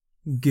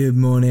Good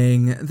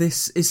morning,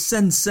 this is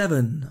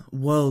Sen7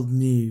 World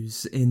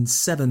News in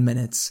 7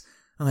 minutes.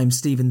 I'm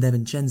Stephen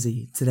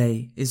DeVincenzi.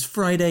 Today is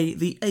Friday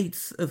the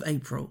 8th of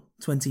April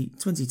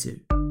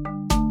 2022.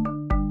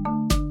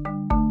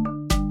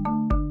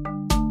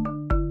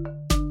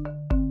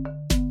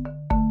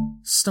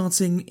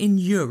 Starting in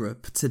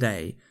Europe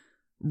today,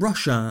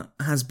 Russia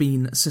has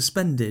been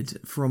suspended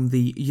from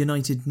the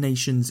United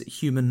Nations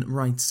Human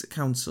Rights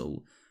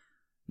Council.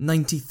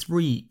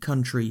 93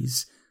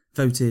 countries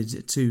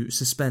voted to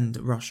suspend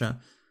Russia,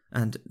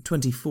 and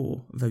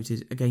 24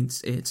 voted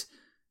against it,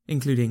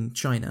 including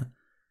China.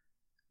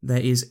 There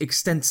is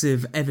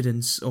extensive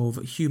evidence of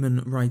human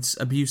rights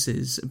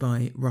abuses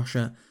by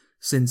Russia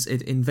since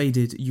it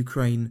invaded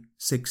Ukraine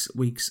 6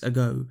 weeks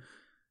ago,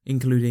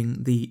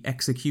 including the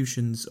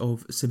executions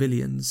of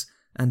civilians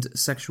and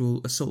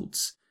sexual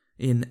assaults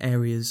in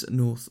areas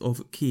north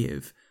of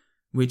Kiev,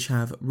 which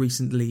have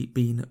recently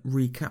been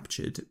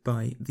recaptured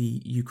by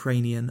the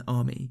Ukrainian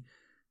army.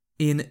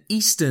 In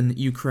eastern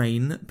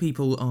Ukraine,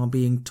 people are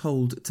being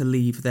told to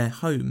leave their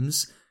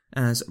homes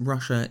as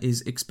Russia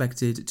is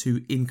expected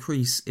to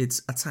increase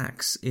its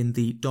attacks in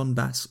the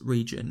Donbas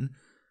region.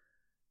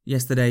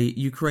 Yesterday,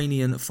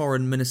 Ukrainian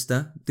Foreign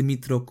Minister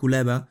Dmytro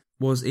Kuleba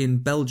was in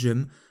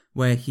Belgium,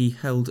 where he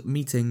held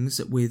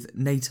meetings with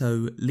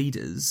NATO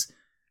leaders.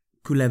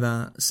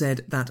 Kuleba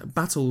said that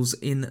battles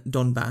in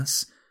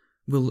Donbas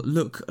will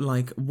look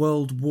like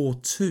World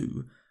War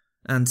II,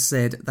 and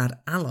said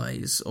that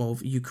allies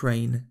of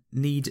Ukraine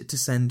need to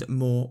send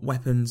more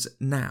weapons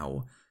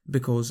now,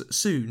 because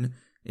soon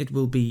it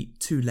will be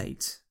too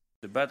late.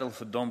 The battle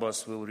for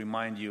Donbas will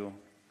remind you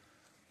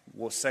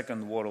of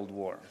Second World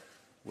War,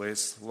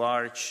 with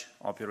large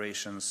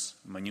operations,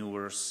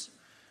 maneuvers,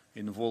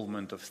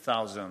 involvement of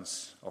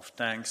thousands of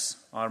tanks,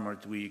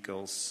 armored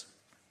vehicles,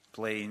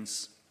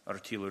 planes,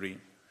 artillery.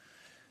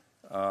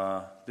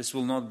 This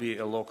will not be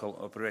a local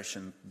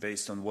operation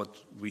based on what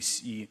we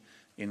see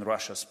in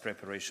Russia's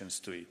preparations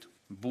to it.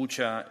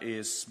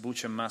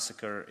 Bucha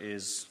massacre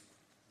is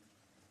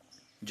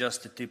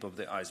just the tip of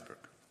the iceberg.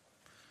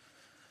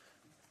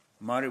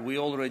 We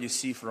already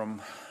see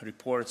from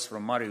reports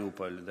from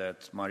Mariupol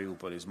that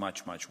Mariupol is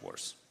much, much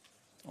worse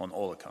on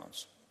all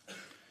accounts.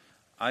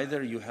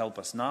 Either you help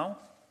us now,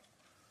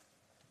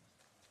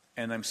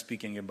 and I'm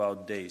speaking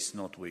about days,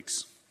 not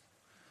weeks,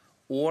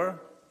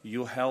 or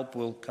your help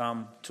will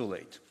come too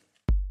late.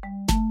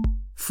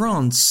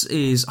 France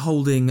is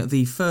holding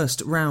the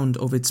first round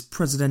of its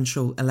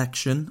presidential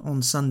election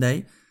on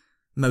Sunday.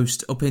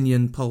 Most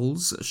opinion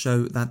polls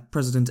show that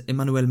President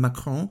Emmanuel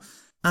Macron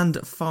and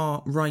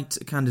far-right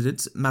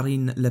candidate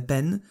Marine Le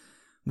Pen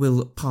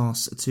will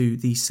pass to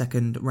the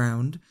second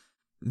round,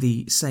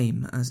 the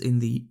same as in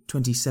the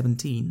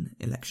 2017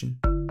 election.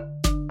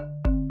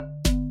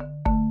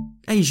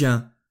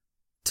 Asia.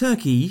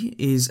 Turkey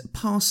is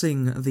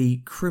passing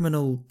the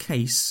criminal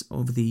case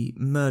of the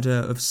murder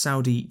of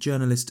Saudi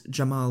journalist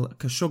Jamal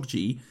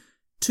Khashoggi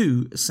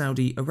to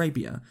Saudi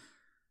Arabia.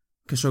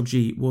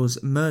 Khashoggi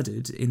was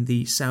murdered in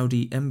the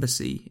Saudi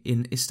embassy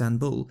in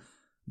Istanbul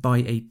by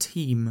a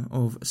team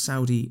of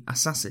Saudi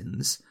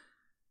assassins.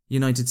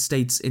 United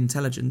States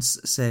intelligence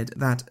said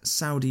that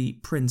Saudi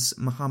Prince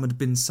Mohammed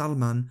bin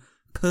Salman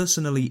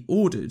personally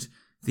ordered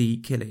the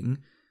killing.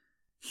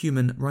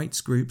 Human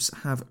rights groups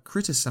have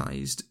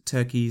criticised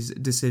Turkey's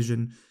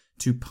decision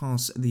to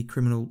pass the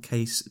criminal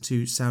case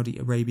to Saudi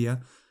Arabia,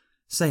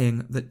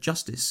 saying that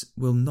justice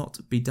will not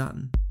be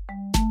done.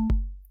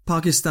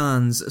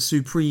 Pakistan's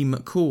Supreme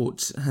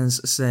Court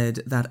has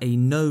said that a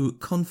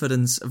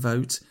no-confidence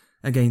vote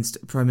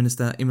against Prime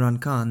Minister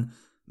Imran Khan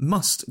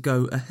must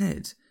go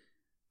ahead.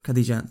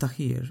 Khadija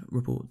Tahir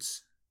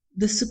reports.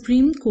 The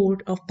Supreme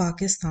Court of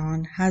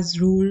Pakistan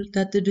has ruled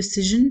that the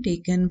decision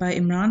taken by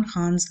Imran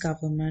Khan's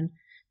government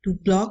to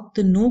block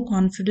the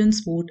no-confidence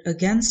vote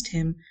against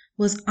him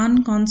was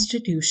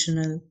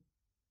unconstitutional.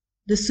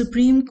 The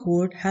Supreme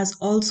Court has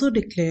also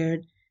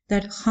declared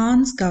that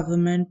Khan's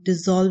government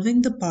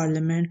dissolving the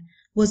parliament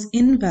was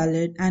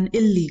invalid and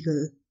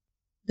illegal.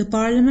 The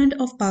Parliament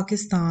of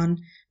Pakistan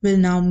will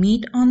now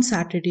meet on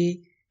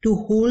Saturday to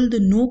hold the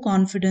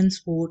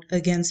no-confidence vote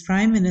against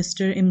Prime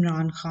Minister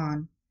Imran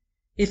Khan.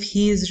 If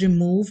he is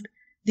removed,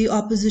 the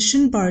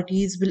opposition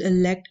parties will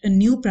elect a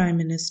new Prime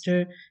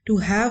Minister to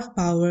have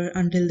power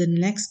until the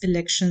next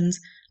elections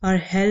are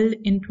held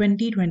in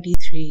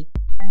 2023.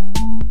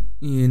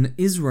 In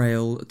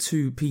Israel,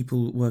 2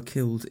 people were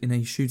killed in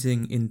a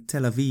shooting in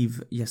Tel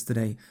Aviv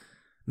yesterday.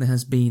 There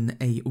has been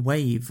a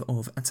wave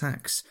of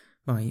attacks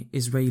by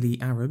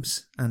Israeli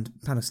Arabs and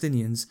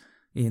Palestinians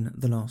in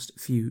the last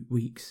few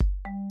weeks.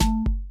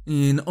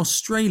 In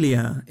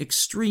Australia,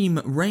 extreme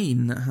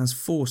rain has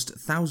forced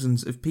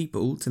thousands of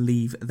people to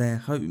leave their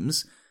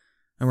homes.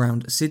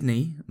 Around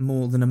Sydney,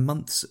 more than a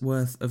month's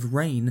worth of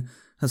rain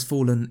has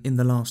fallen in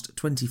the last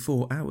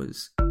 24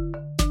 hours.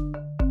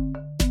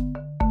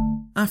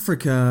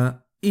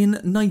 Africa.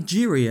 In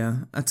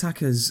Nigeria,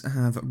 attackers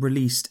have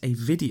released a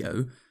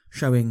video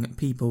showing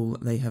people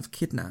they have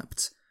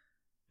kidnapped.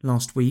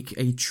 Last week,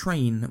 a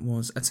train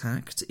was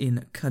attacked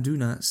in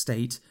Kaduna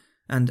State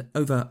and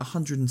over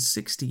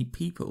 160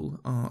 people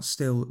are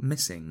still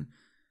missing.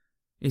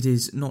 It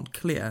is not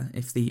clear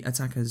if the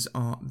attackers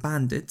are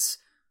bandits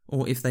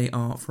or if they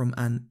are from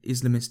an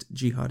Islamist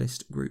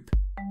jihadist group.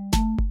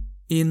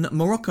 In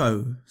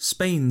Morocco,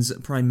 Spain's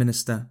Prime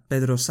Minister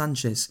Pedro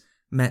Sánchez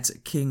met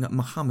King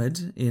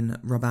Mohammed in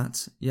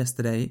Rabat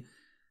yesterday.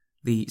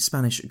 The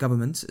Spanish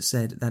government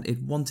said that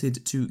it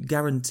wanted to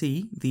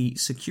guarantee the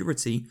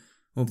security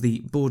of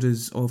the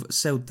borders of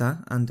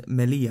Ceuta and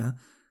Melilla,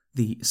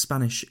 the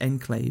Spanish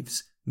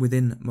enclaves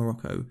within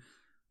Morocco,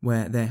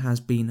 where there has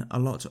been a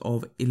lot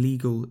of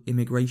illegal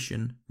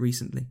immigration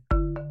recently.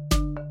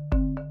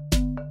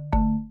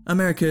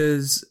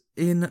 America's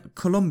in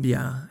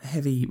Colombia,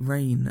 heavy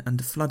rain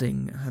and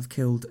flooding have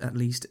killed at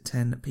least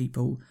 10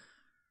 people.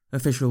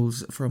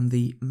 Officials from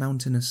the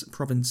mountainous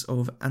province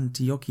of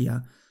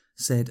Antioquia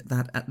said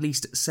that at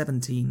least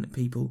 17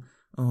 people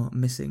are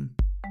missing.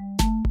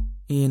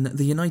 In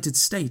the United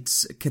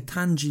States,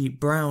 Ketanji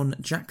Brown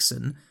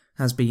Jackson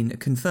has been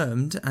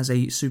confirmed as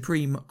a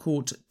Supreme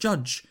Court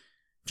judge.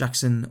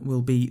 Jackson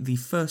will be the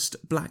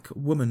first black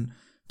woman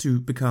to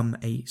become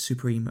a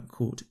Supreme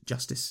Court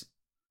justice.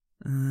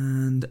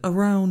 And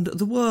around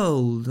the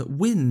world,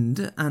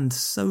 wind and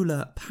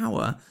solar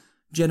power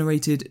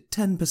generated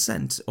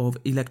 10% of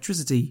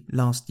electricity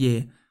last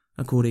year,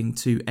 according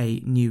to a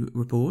new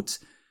report.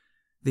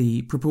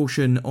 The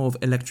proportion of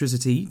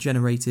electricity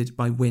generated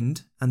by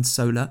wind and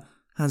solar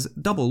has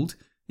doubled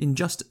in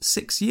just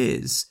 6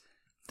 years.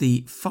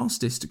 The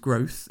fastest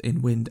growth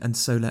in wind and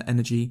solar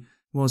energy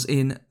was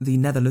in the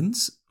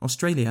Netherlands,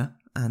 Australia,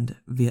 and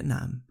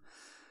Vietnam.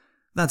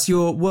 That's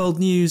your world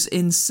news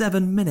in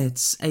 7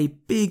 minutes. A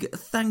big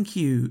thank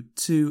you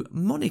to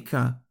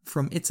Monica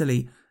from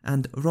Italy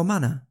and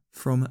Romana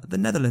from the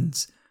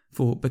Netherlands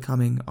for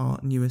becoming our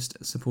newest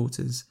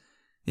supporters.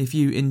 If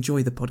you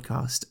enjoy the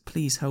podcast,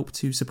 please help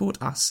to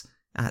support us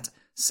at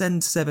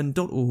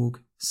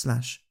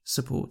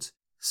send7.org/support.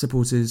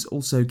 Supporters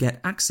also get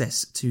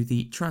access to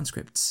the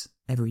transcripts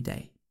every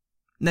day.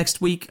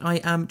 Next week, I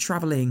am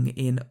travelling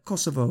in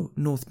Kosovo,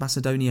 North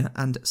Macedonia,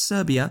 and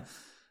Serbia.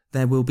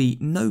 There will be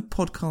no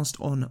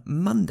podcast on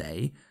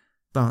Monday,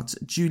 but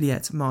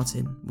Juliet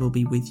Martin will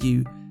be with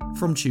you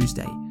from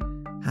Tuesday.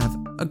 Have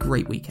a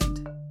great weekend.